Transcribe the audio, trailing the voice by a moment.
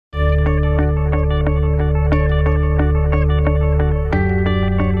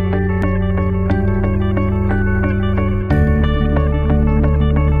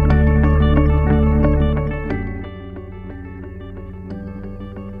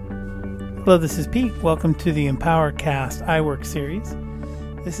Hello, this is Pete. Welcome to the EmpowerCast iWork series.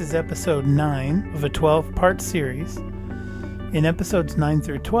 This is episode 9 of a 12-part series. In episodes 9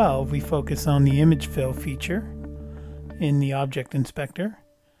 through 12, we focus on the image fill feature in the Object Inspector.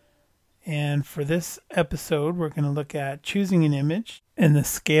 And for this episode, we're going to look at choosing an image and the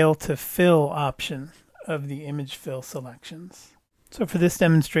scale to fill option of the image fill selections. So for this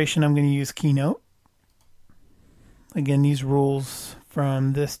demonstration, I'm going to use Keynote. Again, these rules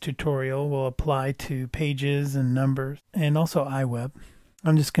from this tutorial will apply to pages and numbers and also iWeb.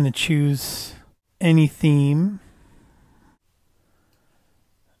 I'm just going to choose any theme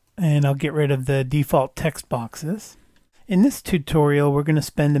and I'll get rid of the default text boxes. In this tutorial, we're going to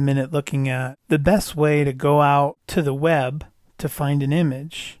spend a minute looking at the best way to go out to the web to find an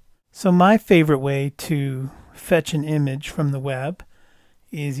image. So my favorite way to fetch an image from the web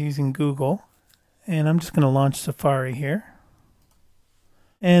is using Google. And I'm just going to launch Safari here.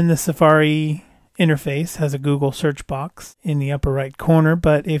 And the Safari interface has a Google search box in the upper right corner,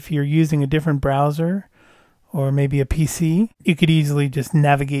 but if you're using a different browser or maybe a PC, you could easily just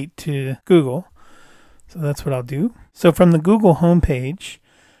navigate to Google. So that's what I'll do. So from the Google homepage,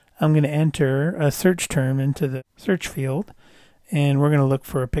 I'm going to enter a search term into the search field, and we're going to look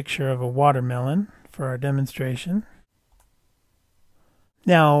for a picture of a watermelon for our demonstration.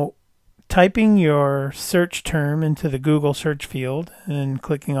 Now, typing your search term into the Google search field and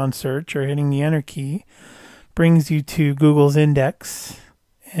clicking on search or hitting the enter key brings you to Google's index,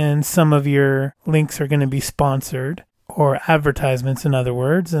 and some of your links are going to be sponsored or advertisements, in other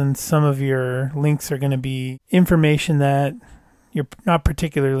words, and some of your links are going to be information that you're not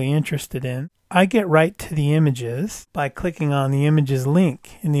particularly interested in. I get right to the images by clicking on the images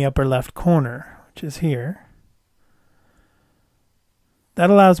link in the upper left corner, which is here. That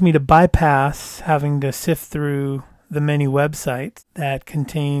allows me to bypass having to sift through the many websites that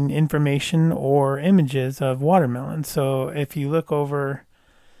contain information or images of watermelon. So if you look over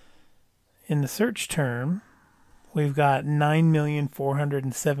in the search term, we've got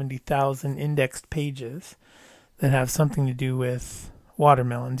 9,470,000 indexed pages that have something to do with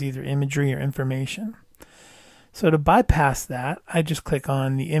watermelons, either imagery or information. So to bypass that, I just click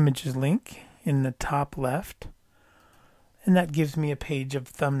on the images link in the top left. And that gives me a page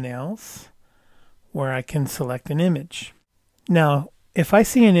of thumbnails where I can select an image. Now, if I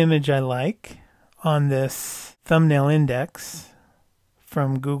see an image I like on this thumbnail index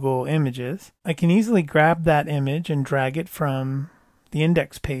from Google Images, I can easily grab that image and drag it from the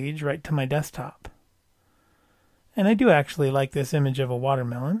index page right to my desktop. And I do actually like this image of a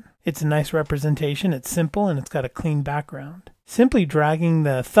watermelon. It's a nice representation, it's simple, and it's got a clean background. Simply dragging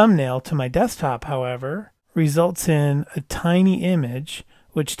the thumbnail to my desktop, however, results in a tiny image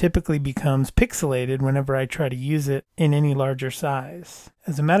which typically becomes pixelated whenever I try to use it in any larger size.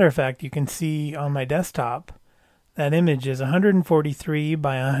 As a matter of fact, you can see on my desktop that image is 143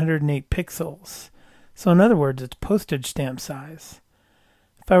 by 108 pixels. So in other words, it's postage stamp size.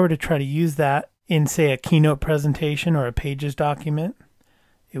 If I were to try to use that in, say, a Keynote presentation or a Pages document,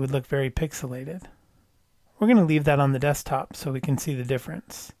 it would look very pixelated. We're going to leave that on the desktop so we can see the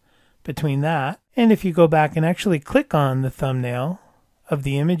difference between that. And if you go back and actually click on the thumbnail of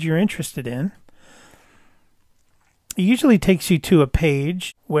the image you're interested in, it usually takes you to a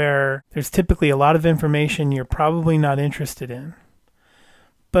page where there's typically a lot of information you're probably not interested in.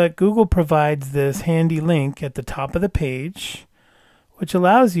 But Google provides this handy link at the top of the page, which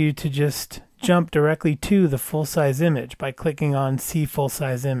allows you to just jump directly to the full-size image by clicking on See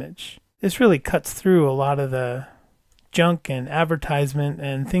Full-Size Image. This really cuts through a lot of the junk and advertisement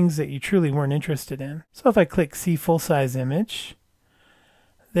and things that you truly weren't interested in. So if I click See Full-Size Image,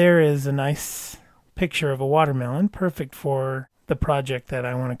 there is a nice picture of a watermelon, perfect for the project that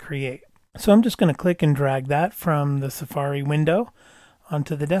I want to create. So I'm just going to click and drag that from the Safari window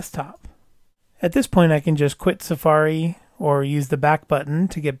onto the desktop. At this point, I can just quit Safari or use the back button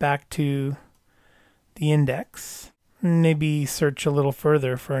to get back to the index. Maybe search a little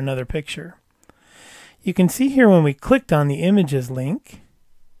further for another picture. You can see here when we clicked on the images link,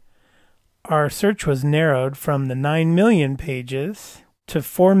 our search was narrowed from the 9 million pages to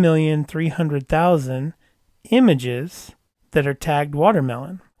 4,300,000 images that are tagged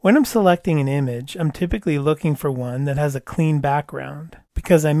watermelon. When I'm selecting an image, I'm typically looking for one that has a clean background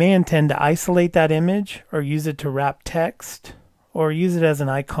because I may intend to isolate that image or use it to wrap text or use it as an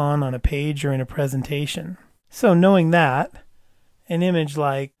icon on a page or in a presentation. So knowing that, an image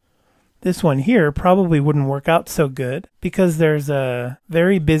like this one here probably wouldn't work out so good because there's a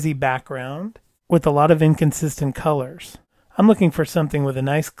very busy background with a lot of inconsistent colors. I'm looking for something with a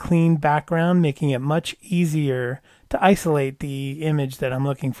nice clean background, making it much easier to isolate the image that I'm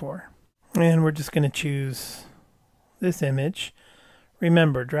looking for. And we're just going to choose this image.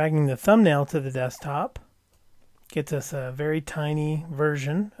 Remember, dragging the thumbnail to the desktop gets us a very tiny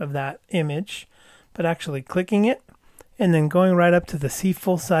version of that image, but actually clicking it and then going right up to the see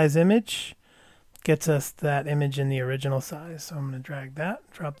full size image gets us that image in the original size. So I'm going to drag that,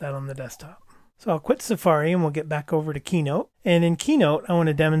 drop that on the desktop. So I'll quit Safari and we'll get back over to Keynote. And in Keynote, I want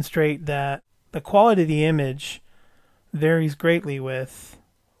to demonstrate that the quality of the image varies greatly with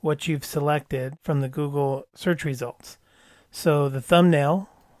what you've selected from the Google search results. So the thumbnail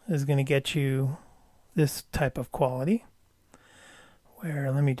is going to get you this type of quality, where,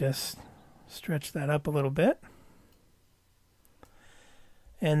 let me just stretch that up a little bit.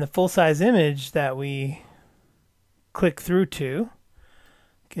 And the full-size image that we click through to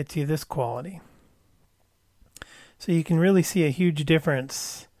gets you this quality. So you can really see a huge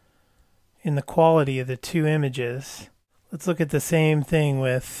difference in the quality of the two images. Let's look at the same thing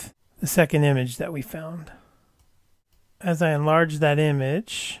with the second image that we found. As I enlarge that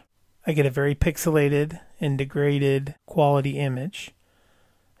image, I get a very pixelated and degraded quality image.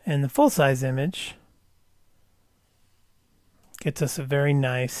 And the full-size image gets us a very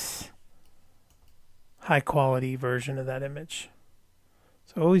nice, high-quality version of that image.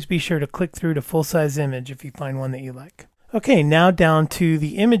 So always be sure to click through to full-size image if you find one that you like. Okay, now down to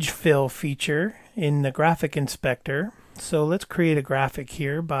the image fill feature in the graphic inspector. So let's create a graphic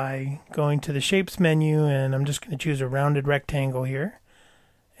here by going to the shapes menu, and I'm just going to choose a rounded rectangle here.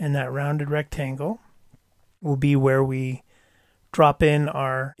 And that rounded rectangle will be where we drop in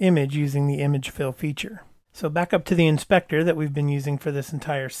our image using the image fill feature. So back up to the inspector that we've been using for this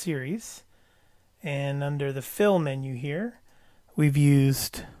entire series. And under the fill menu here, we've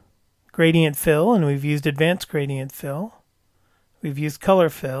used gradient fill and we've used advanced gradient fill. We've used color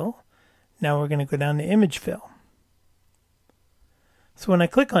fill. Now we're going to go down to image fill. So when I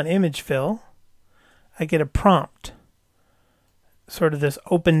click on image fill, I get a prompt, sort of this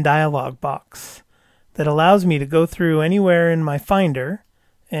open dialog box that allows me to go through anywhere in my Finder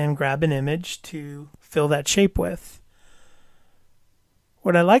and grab an image to fill that shape with.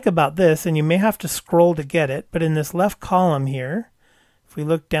 What I like about this, and you may have to scroll to get it, but in this left column here, if we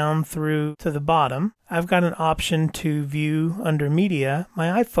look down through to the bottom, I've got an option to view under Media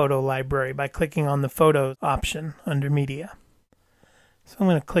my iPhoto library by clicking on the Photos option under Media. So I'm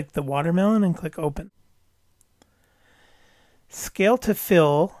going to click the watermelon and click Open. Scale to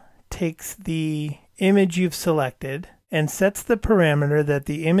Fill takes the image you've selected and sets the parameter that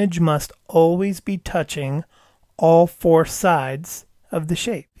the image must always be touching all four sides of the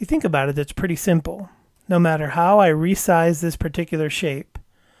shape. If you think about it, it's pretty simple. No matter how I resize this particular shape,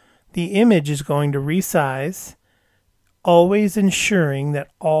 the image is going to resize, always ensuring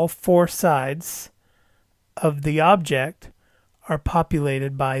that all four sides of the object are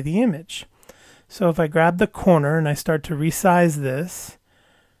populated by the image. So if I grab the corner and I start to resize this,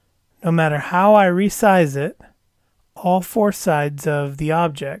 no matter how I resize it, all four sides of the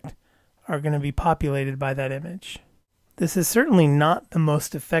object are going to be populated by that image. This is certainly not the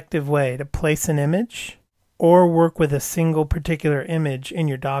most effective way to place an image or work with a single particular image in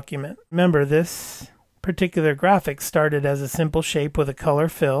your document. Remember, this particular graphic started as a simple shape with a color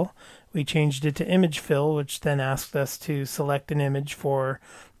fill. We changed it to image fill, which then asked us to select an image for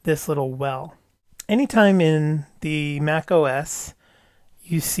this little well. Anytime in the Mac OS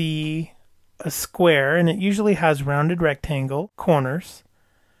you see a square, and it usually has rounded rectangle corners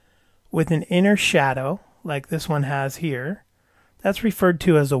with an inner shadow like this one has here, that's referred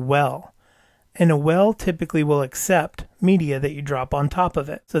to as a well. And a well typically will accept media that you drop on top of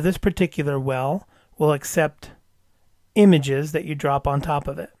it. So this particular well will accept images that you drop on top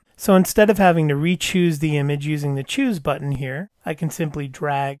of it. So instead of having to re-choose the image using the Choose button here, I can simply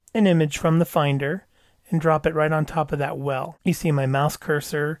drag an image from the Finder and drop it right on top of that well. You see my mouse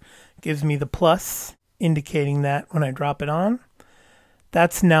cursor gives me the plus, indicating that when I drop it on,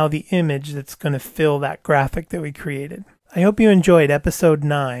 that's now the image that's going to fill that graphic that we created. I hope you enjoyed episode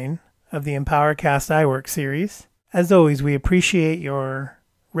 9 of the EmpowerCast iWork series. As always, we appreciate your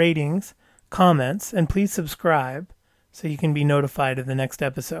ratings, comments, and please subscribe so you can be notified of the next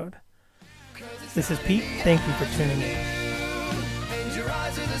episode. This is Pete. Thank you for tuning in. And your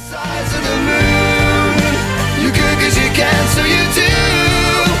eyes are the size of the moon. You good 'cause you can, so you do.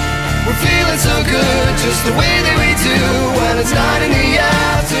 We're feeling so good, just the way that we do when it's 9 in the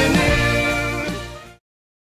afternoon.